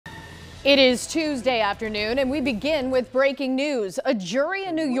It is Tuesday afternoon, and we begin with breaking news. A jury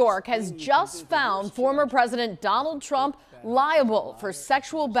in New York has just found former President Donald Trump liable for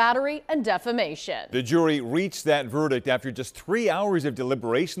sexual battery and defamation. The jury reached that verdict after just 3 hours of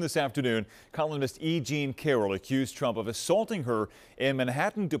deliberation this afternoon. Columnist Carroll accused Trump of assaulting her in a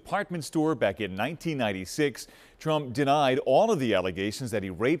Manhattan department store back in 1996. Trump denied all of the allegations that he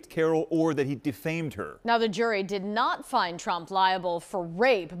raped Carroll or that he defamed her. Now, the jury did not find Trump liable for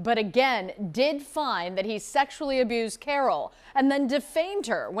rape, but again did find that he sexually abused Carroll and then defamed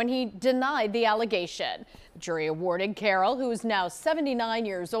her when he denied the allegation. The jury awarded Carroll, who is now 79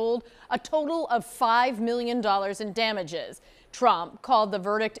 years old, a total of $5 million in damages. Trump called the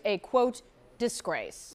verdict a, quote, disgrace.